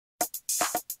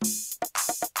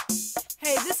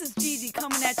Hey, this is Gigi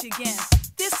coming at you again.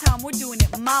 This time we're doing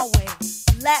it my way,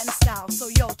 Latin style, so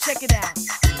yo, check it out.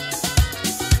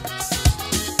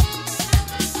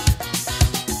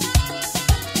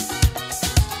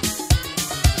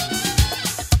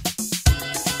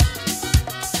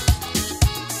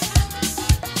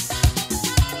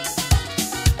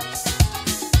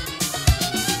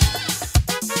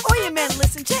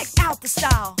 Listen, check out the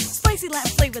style. Spicy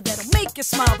Latin flavor that'll make you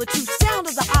smile. The true sound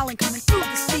of the island coming through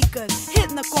the speakers,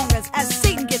 hitting the congas as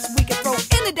Satan gets weaker. Throw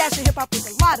in a dash of hip-hop with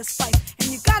a lot of spice, and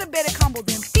you got a better combo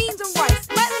than beans and rice.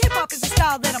 Latin hip-hop is the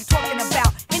style that I'm talking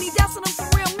about. Any doubts on them for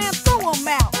real, man, throw them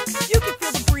out. You can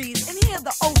feel the breeze and hear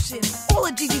the ocean. All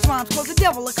of Gigi's rhymes cause the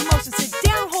devil a commotion. Sit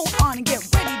down, hold on, and get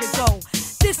ready to go.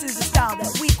 This is the style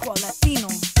that we call Latino.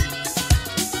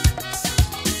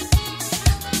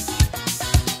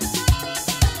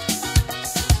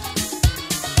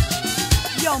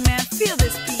 Yo, man, feel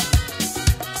this beat.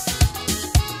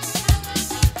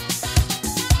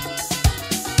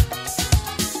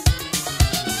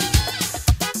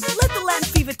 Let the Latin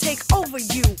fever take over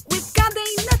you. With God, there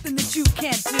ain't nothing that you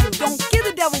can't do. Don't give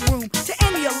the devil room to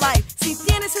end your life. Si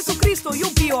tienes Jesucristo,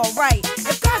 you'll be alright.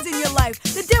 If God's in your life,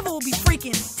 the devil will be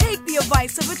freaking. Take the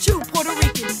advice of a true Puerto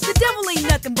Rican. The devil ain't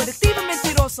nothing but a thief and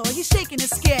mentiroso. He's shaking his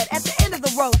scared at the end of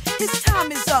the road. His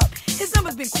time is up. His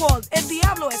number's been called. El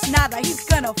Diablo es nada. He's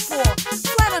gonna fall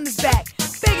flat on his back,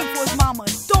 begging for his mama.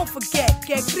 Don't forget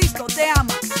que Cristo te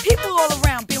ama. People all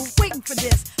around been waiting for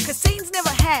this, cause Satan's never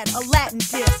had a Latin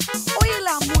diss. Oye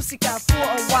la música for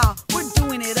a while. We're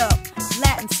doing it up,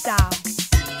 Latin style.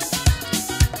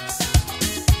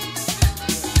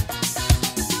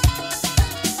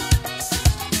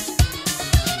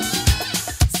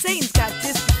 Satan's got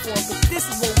this before, but this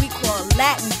is what we call a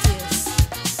Latin diss.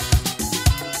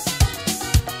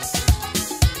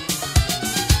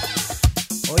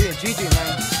 Oh yeah, Gigi,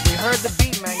 man. We heard the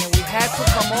beat, man, and we had to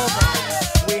come over, man.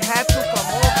 We had to come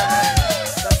over, man.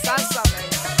 The salsa, man.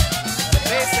 The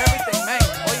bass, everything, man.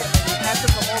 Oh yeah, man, we had to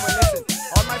come over. Listen,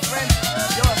 all my friends,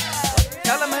 yo,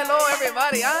 tell them hello,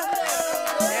 everybody, huh?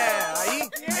 Yeah, ahí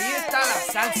está la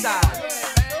salsa.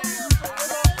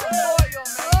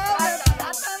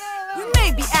 You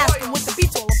may be asking what the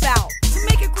beat's all about. To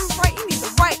make it groove right, you need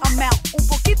the right amount. Un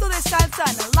poquito de salsa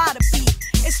and a lot of beat.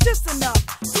 It's just enough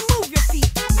to move your feet.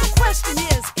 The question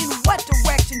is, in what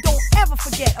direction? Don't ever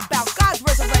forget about God's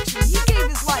resurrection. He gave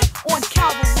his life on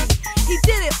Calvary. He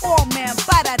did it all, man,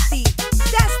 para ti.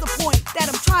 That's the point that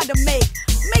I'm trying to make.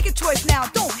 Make a choice now,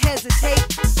 don't hesitate.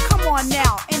 Come on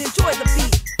now and enjoy the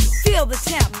beat. Feel the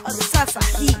temp of the salsa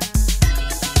heat.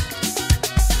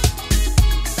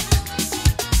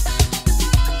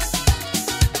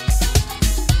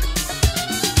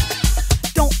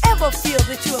 Don't ever feel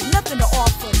that you have nothing to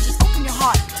offer. Just open your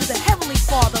heart to